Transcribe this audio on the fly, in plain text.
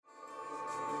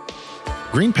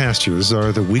Green Pastures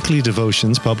are the weekly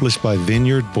devotions published by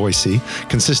Vineyard Boise,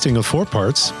 consisting of 4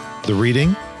 parts: the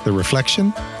reading, the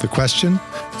reflection, the question,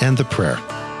 and the prayer.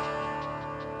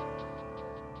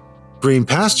 Green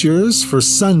Pastures for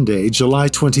Sunday, July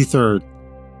 23rd.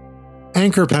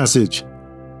 Anchor passage,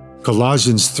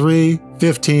 Colossians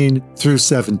 3:15 through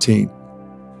 17.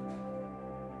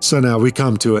 So now we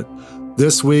come to it.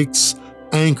 This week's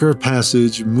anchor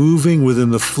passage, moving within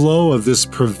the flow of this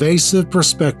pervasive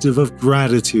perspective of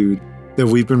gratitude that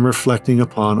we've been reflecting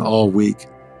upon all week.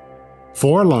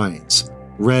 4 lines,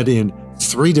 read in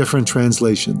 3 different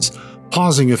translations,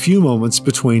 pausing a few moments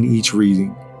between each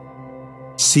reading.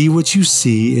 See what you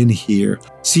see and hear.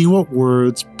 See what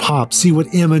words pop. See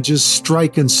what images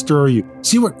strike and stir you.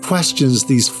 See what questions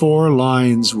these 4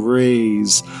 lines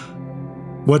raise.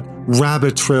 What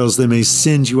rabbit trails they may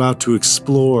send you out to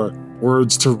explore.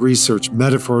 Words to research,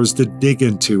 metaphors to dig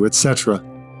into, etc.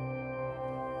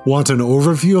 Want an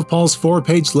overview of Paul's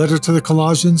 4-page letter to the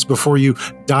Colossians before you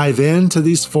dive into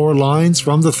these 4 lines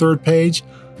from the 3rd page?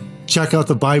 Check out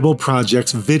the Bible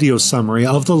Project's video summary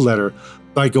of the letter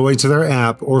by going to their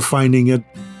app or finding it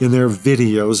in their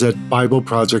videos at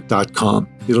BibleProject.com.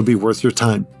 It'll be worth your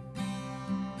time.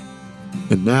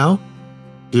 And now,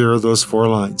 here are those 4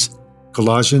 lines.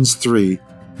 Colossians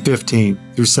 3:15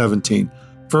 through 17.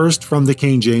 First, from the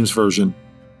King James Version.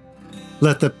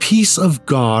 Let the peace of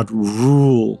God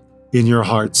rule in your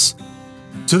hearts,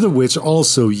 to the which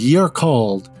also ye are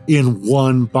called in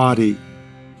one body,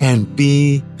 and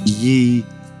be ye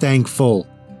thankful.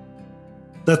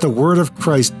 Let the word of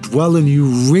Christ dwell in you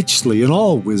richly in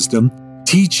all wisdom,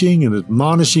 teaching and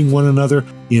admonishing one another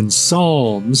in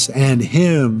psalms and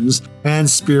hymns and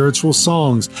spiritual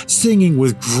songs, singing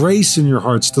with grace in your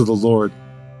hearts to the Lord.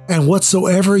 And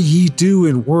whatsoever ye do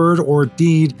in word or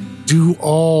deed, do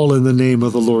all in the name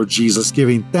of the Lord Jesus,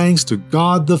 giving thanks to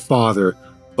God the Father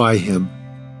by him.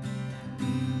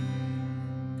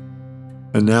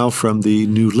 And now from the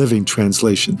New Living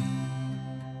Translation.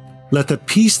 Let the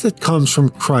peace that comes from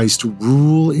Christ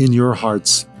rule in your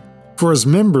hearts. For as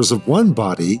members of one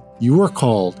body, you are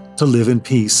called to live in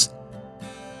peace.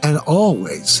 And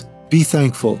always be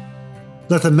thankful.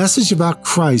 Let the message about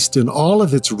Christ in all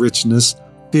of its richness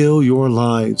fill your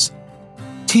lives.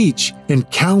 Teach and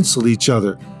counsel each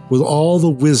other with all the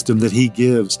wisdom that he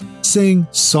gives. Sing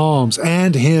psalms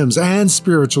and hymns and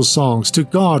spiritual songs to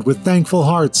God with thankful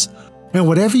hearts. And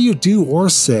whatever you do or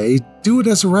say, do it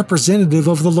as a representative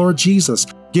of the Lord Jesus,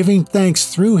 giving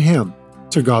thanks through him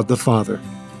to God the Father.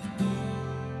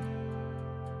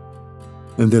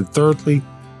 And then thirdly,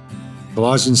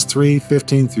 Colossians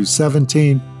 3:15 through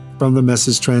 17 from the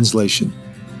Message translation.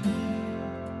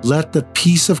 Let the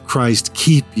peace of Christ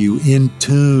keep you in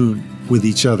tune with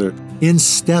each other, in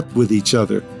step with each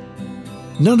other.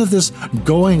 None of this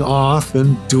going off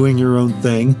and doing your own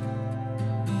thing.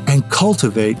 And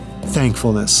cultivate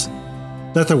thankfulness.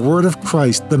 Let the word of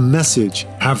Christ, the message,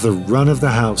 have the run of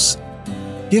the house.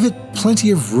 Give it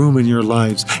plenty of room in your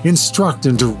lives. Instruct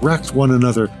and direct one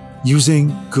another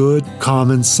using good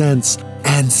common sense.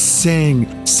 And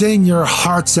sing your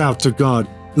hearts out to God.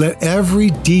 Let every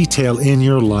detail in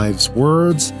your lives,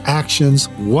 words, actions,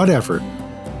 whatever,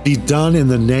 be done in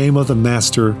the name of the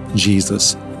Master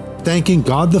Jesus, thanking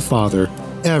God the Father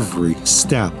every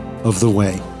step of the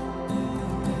way.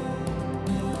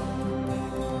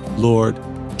 Lord,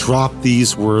 drop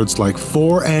these words like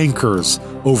 4 anchors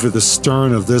over the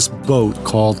stern of this boat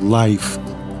called life.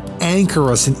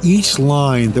 Anchor us in each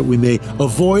line that we may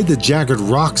avoid the jagged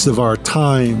rocks of our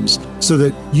times, so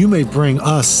that you may bring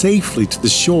us safely to the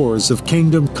shores of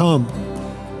kingdom come.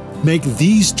 Make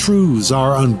these truths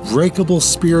our unbreakable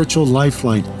spiritual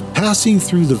lifeline, passing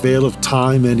through the veil of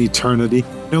time and eternity,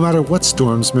 no matter what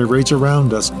storms may rage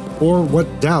around us, or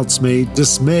what doubts may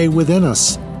dismay within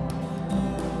us.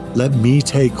 Let me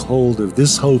take hold of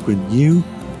this hope in you,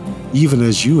 even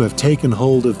as you have taken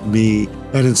hold of me,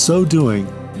 and in so doing,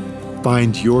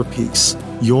 find your peace,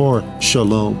 your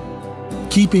shalom,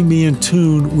 keeping me in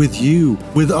tune with you,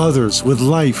 with others, with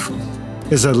life,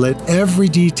 as I let every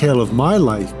detail of my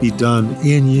life be done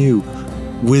in you,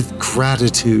 with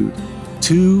gratitude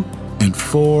to and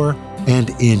for and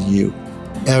in you,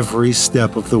 every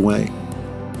step of the way.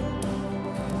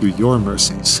 Through your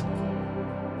mercies.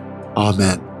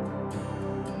 Amen.